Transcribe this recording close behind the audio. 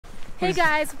Hey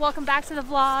guys, welcome back to the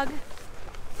vlog.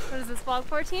 What is this, vlog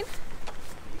 14?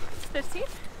 15?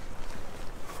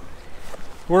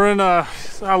 We're in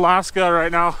Alaska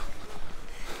right now.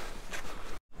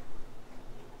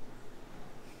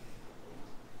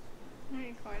 Are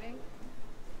you recording?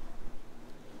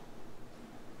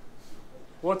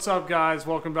 What's up guys,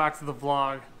 welcome back to the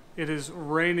vlog. It is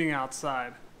raining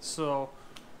outside, so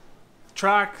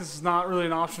track is not really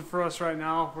an option for us right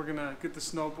now. We're gonna get the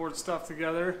snowboard stuff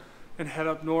together and head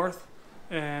up north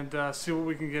and see what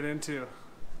we can get into.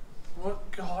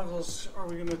 What goggles are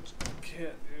we gonna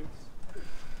get, dude?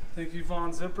 Thank you,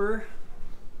 Von Zipper,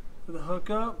 for the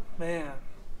hookup. Man,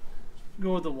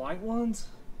 go with the white ones.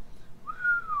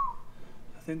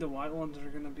 I think the white ones are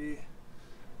gonna be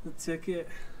the ticket.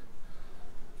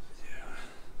 Yeah,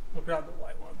 we'll grab the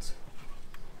white ones.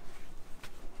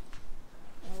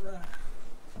 All right.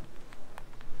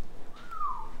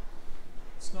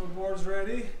 Snowboard's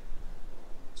ready.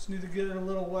 Just need to get it a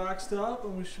little waxed up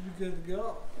and we should be good to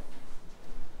go.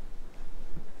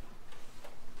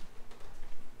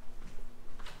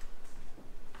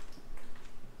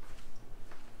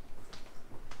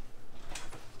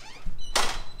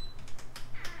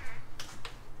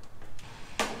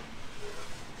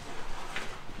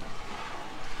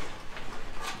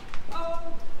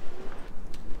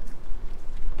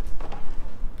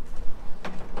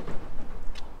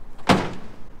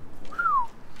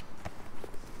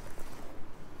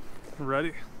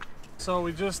 Ready. So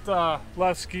we just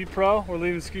left Ski Pro. We're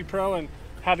leaving Ski Pro and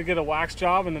had to get a wax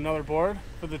job and another board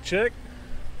for the chick.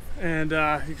 And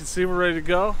you can see we're ready to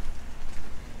go.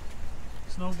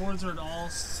 Snowboards are all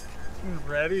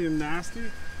ready and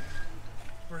nasty.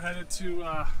 We're headed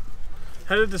to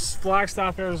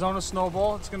Flagstaff, Arizona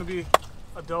Snowbowl. It's going to be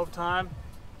a dope time.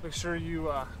 Make sure you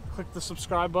click the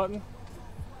subscribe button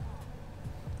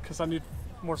because I need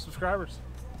more subscribers.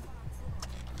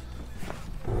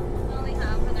 Only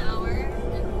half an hour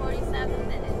and 47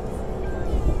 minutes.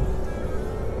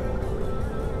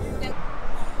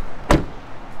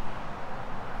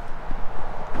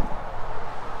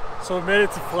 So we made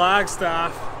it to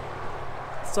Flagstaff.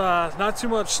 It's not too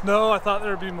much snow. I thought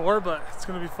there would be more, but it's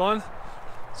gonna be fun.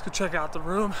 Let's go check out the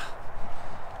room.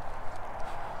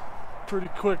 Pretty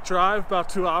quick drive, about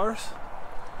 2 hours.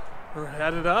 We're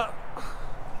headed up.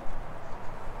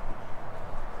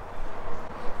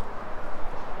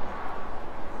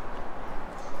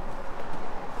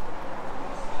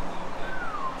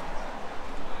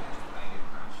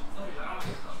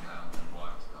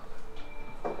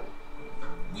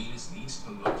 Needs to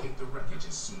locate the wreckage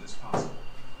as soon as possible.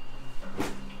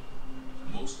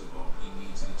 Most of all, he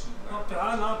needs to Not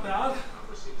bad, not bad.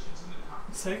 conversations in the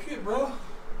cockpit. Take it, bro.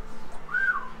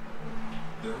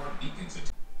 There are beacons.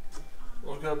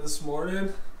 Woke up this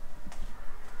morning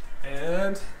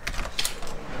and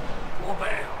oh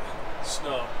bam,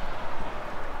 snow.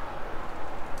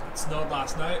 It snowed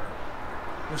last night.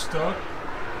 We're stoked.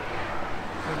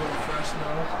 A little fresh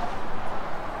snow.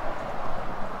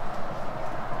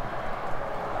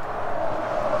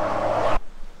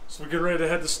 So we're getting ready to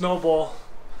head to Snowbowl.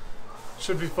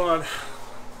 Should be fun.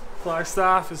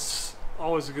 Flagstaff is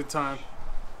always a good time.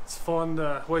 It's fun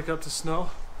to wake up to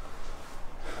snow.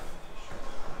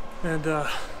 And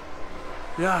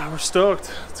yeah, we're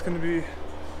stoked. It's gonna be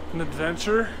an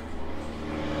adventure.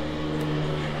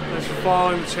 Thanks for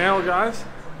following the channel, guys.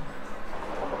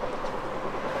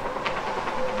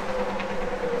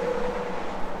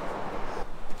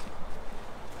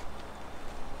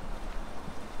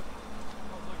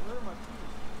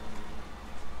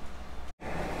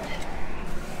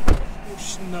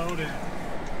 Snowed in.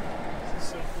 This is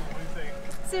so cool. What do you think?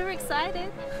 Super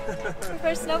excited. Our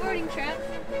first snowboarding trip.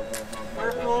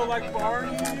 Purple like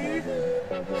Barney.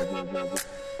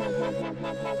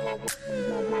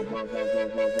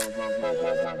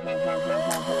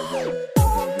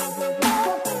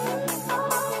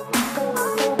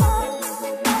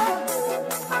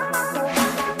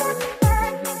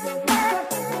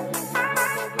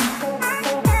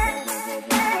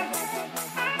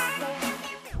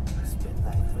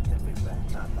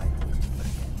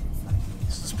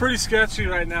 It's pretty sketchy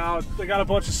right now. They got a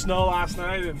bunch of snow last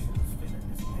night and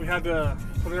we had to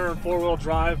put her in four-wheel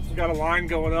drive. We got a line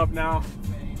going up now.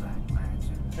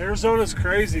 Arizona's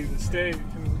crazy, the state. You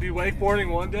can be wakeboarding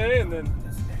one day and then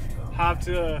have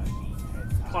to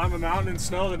climb a mountain in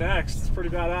snow the next. It's pretty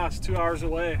badass, 2 hours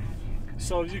away.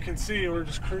 So as you can see, we're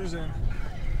just cruising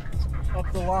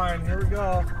up the line. Here we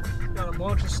go. Got a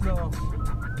bunch of snow.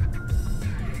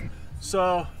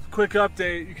 So, quick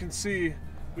update, you can see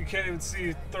we can't even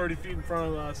see 30 feet in front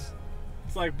of us.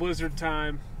 It's like blizzard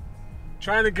time.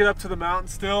 Trying to get up to the mountain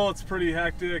still, it's pretty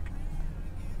hectic.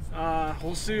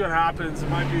 We'll see what happens. It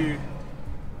might be a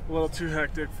little too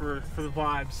hectic for the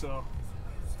vibe, so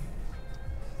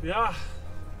yeah,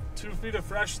 2 feet of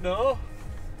fresh snow,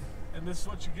 and this is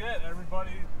what you get.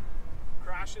 Everybody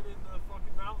crashing into the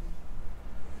fucking mountain.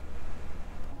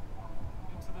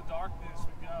 Into the darkness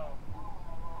we go.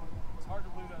 It's hard to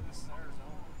believe that this is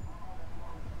Arizona.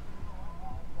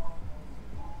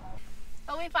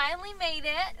 Oh, we finally made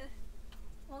it.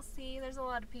 We'll see. There's a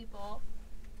lot of people.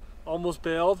 Almost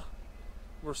bailed.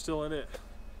 We're still in it.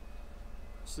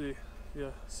 See, yeah,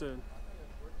 soon.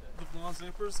 The blonde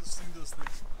zippers, let's see those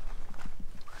things.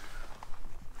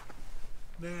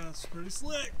 Man, it's pretty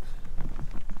slick.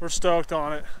 We're stoked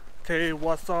on it. Okay,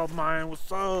 what's up, man?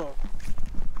 What's up? What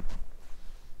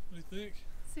do you think?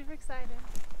 Super excited.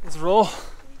 Let's roll. Week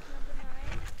number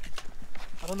 9.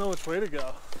 I don't know which way to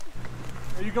go.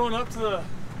 Are you going up to the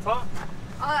top?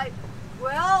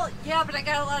 Well, yeah, but I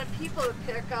got a lot of people to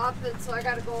pick up, and so I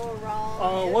got to go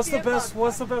around. What's the best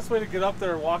way to get up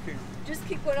there walking? Just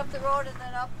keep going up the road and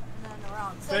then up and then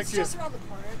around. So Thank it's you. just around the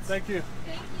corner. Thank you.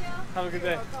 Thank you. Have a good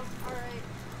day. You're welcome. All right.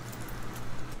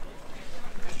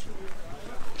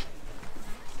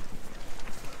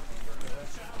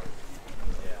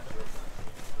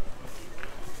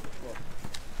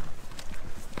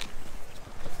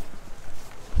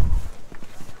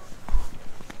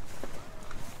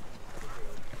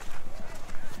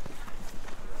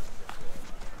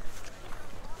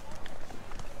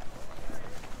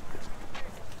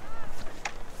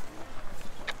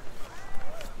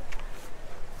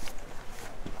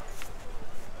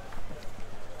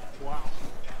 Wow.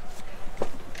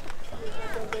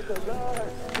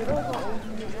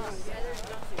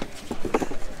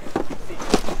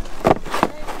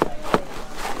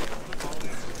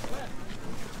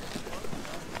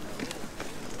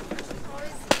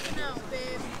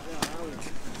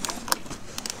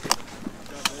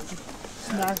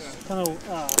 That's kind of,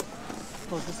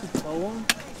 is this a toe one?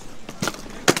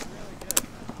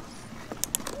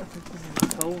 I think this is a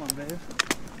toe one, babe.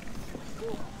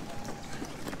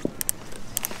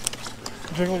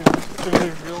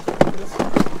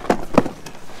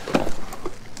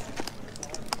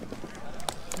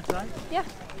 Yeah.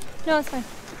 No, it's fine.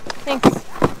 Thanks.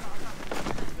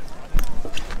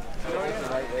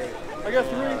 I got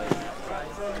 3.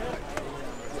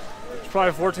 It's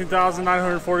probably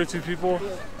 14,942 people.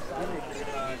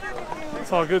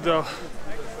 It's all good though.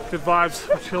 Good vibes.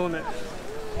 We're chilling it.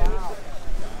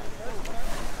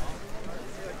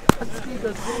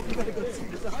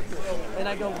 And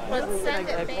I go, Let's send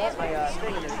it, babe.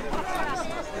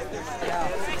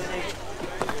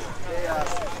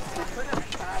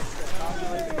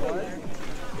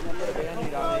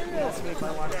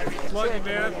 Lucky,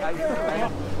 man.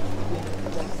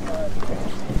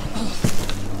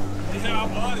 Yeah,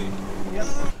 buddy.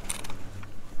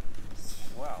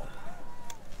 wow.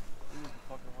 This is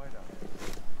fucking white out.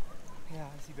 Yeah, I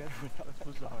see better without the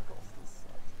goggles. This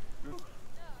sucks.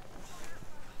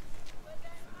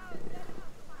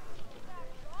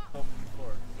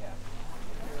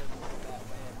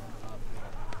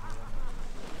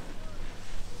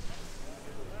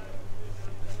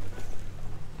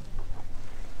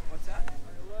 What's that?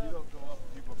 You don't go up,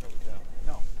 people go down.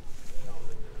 No.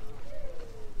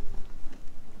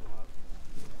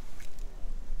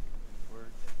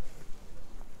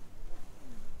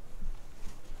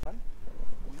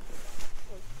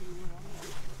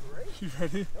 You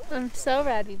ready? I'm so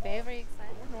ready, babe. Are you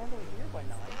excited? We're normally here by 9.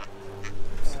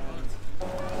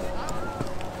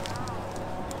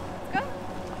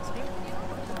 Let's go.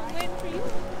 I'm waiting for you.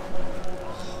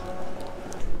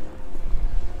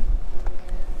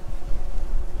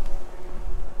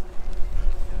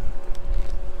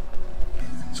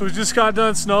 So we just got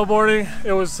done snowboarding.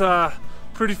 It was a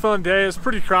pretty fun day. It was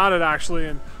pretty crowded actually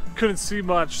and couldn't see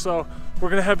much. So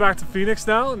we're gonna head back to Phoenix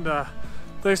now, and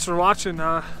thanks for watching.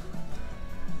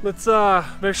 Let's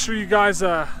make sure you guys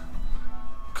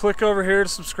click over here to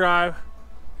subscribe.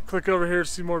 Click over here to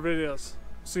see more videos.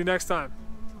 See you next time.